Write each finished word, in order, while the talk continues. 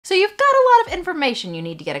So you've got a lot of information you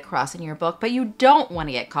need to get across in your book, but you don't want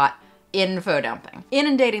to get caught info dumping,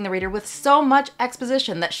 inundating the reader with so much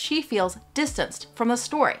exposition that she feels distanced from the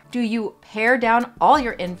story. Do you pare down all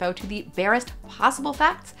your info to the barest possible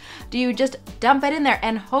facts? Do you just dump it in there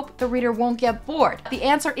and hope the reader won't get bored? The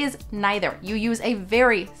answer is neither. You use a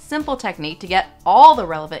very simple technique to get all the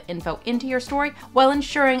relevant info into your story while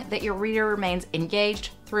ensuring that your reader remains engaged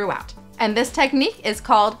throughout. And this technique is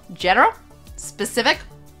called general, specific,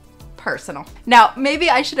 personal. Now, maybe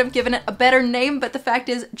I should have given it a better name, but the fact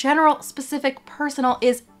is general, specific, personal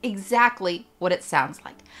is exactly what it sounds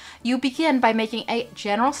like. You begin by making a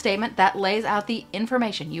general statement that lays out the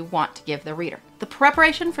information you want to give the reader. The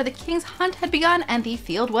preparation for the king's hunt had begun and the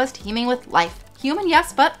field was teeming with life. Human,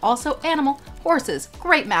 yes, but also animal, horses,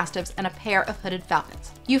 great mastiffs, and a pair of hooded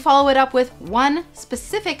falcons. You follow it up with one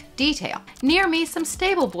specific detail. Near me, some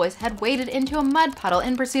stable boys had waded into a mud puddle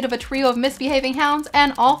in pursuit of a trio of misbehaving hounds,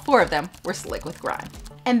 and all four of them were slick with grime.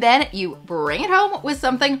 And then you bring it home with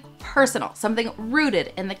something personal, something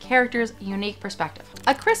rooted in the character's unique perspective.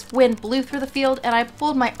 A crisp wind blew through the field and I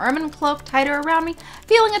pulled my ermine cloak tighter around me,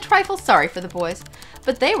 feeling a trifle sorry for the boys.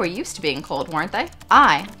 But they were used to being cold, weren't they?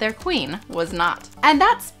 I, their queen, was not. And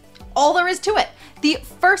that's all there is to it. The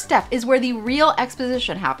first step is where the real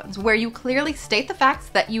exposition happens, where you clearly state the facts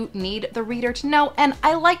that you need the reader to know, and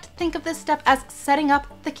I like to think of this step as setting up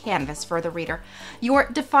the canvas for the reader. You're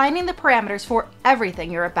defining the parameters for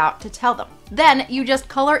everything you're about to tell them. Then you just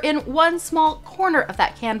color in one small corner of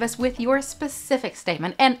that canvas with your specific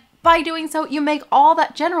statement, and by doing so, you make all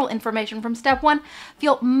that general information from step one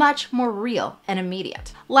feel much more real and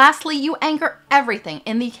immediate. Lastly, you anchor everything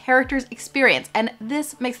in the character's experience, and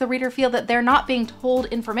this makes the reader feel that they're not being told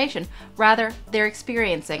information, rather they're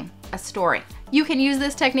experiencing a story. You can use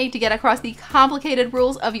this technique to get across the complicated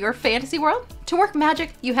rules of your fantasy world. To work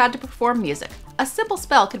magic, you had to perform music. A simple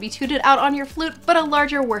spell could be tooted out on your flute, but a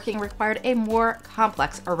larger working required a more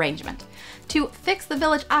complex arrangement. To fix the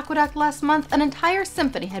village aqueduct last month, an entire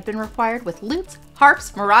symphony had been required with lutes,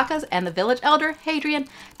 harps, maracas, and the village elder, Hadrian,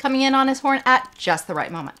 coming in on his horn at just the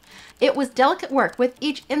right moment. It was delicate work with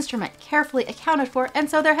each instrument carefully accounted for, and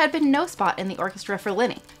so there had been no spot in the orchestra for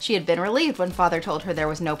Linny. She had been relieved when Father told her there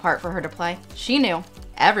was no part for her to play. She knew,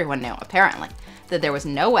 everyone knew apparently, that there was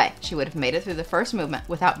no way she would have made it through the first movement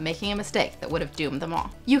without making a mistake that would have doomed them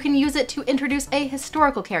all. You can use it to introduce a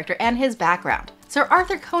historical character and his background. Sir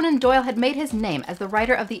Arthur Conan Doyle had made his name as the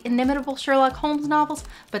writer of the inimitable Sherlock Holmes novels,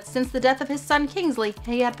 but since the death of his son Kingsley,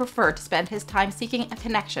 he had preferred to spend his time seeking a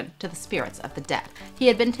connection to the spirits of the dead. He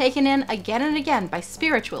had been taken in again and again by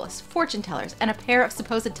spiritualists, fortune tellers, and a pair of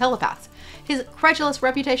supposed telepaths. His credulous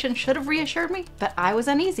reputation should have reassured me, but I was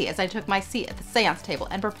uneasy as I took my seat at the seance table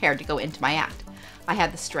and prepared to go into my act. I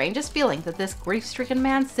had the strangest feeling that this grief-stricken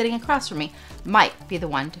man sitting across from me might be the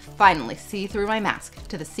one to finally see through my mask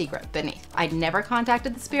to the secret beneath. I'd never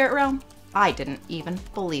contacted the spirit realm. I didn't even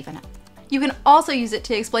believe in it. You can also use it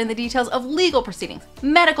to explain the details of legal proceedings,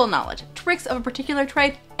 medical knowledge, tricks of a particular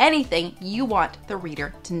trade, anything you want the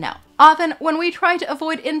reader to know. Often, when we try to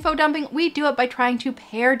avoid info dumping, we do it by trying to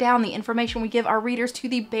pare down the information we give our readers to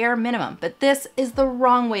the bare minimum, but this is the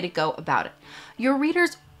wrong way to go about it. Your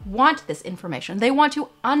readers want this information. They want to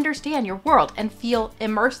understand your world and feel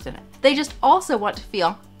immersed in it. They just also want to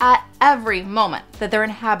feel at every moment that they're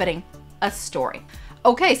inhabiting a story.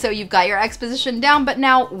 Okay, so you've got your exposition down, but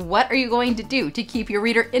now what are you going to do to keep your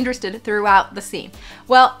reader interested throughout the scene?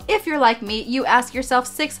 Well, if you're like me, you ask yourself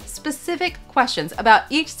 6 specific questions about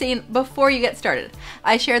each scene before you get started.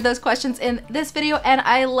 I shared those questions in this video and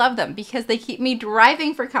I love them because they keep me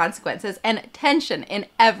driving for consequences and tension in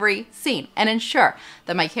every scene and ensure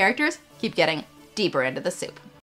that my characters keep getting deeper into the soup.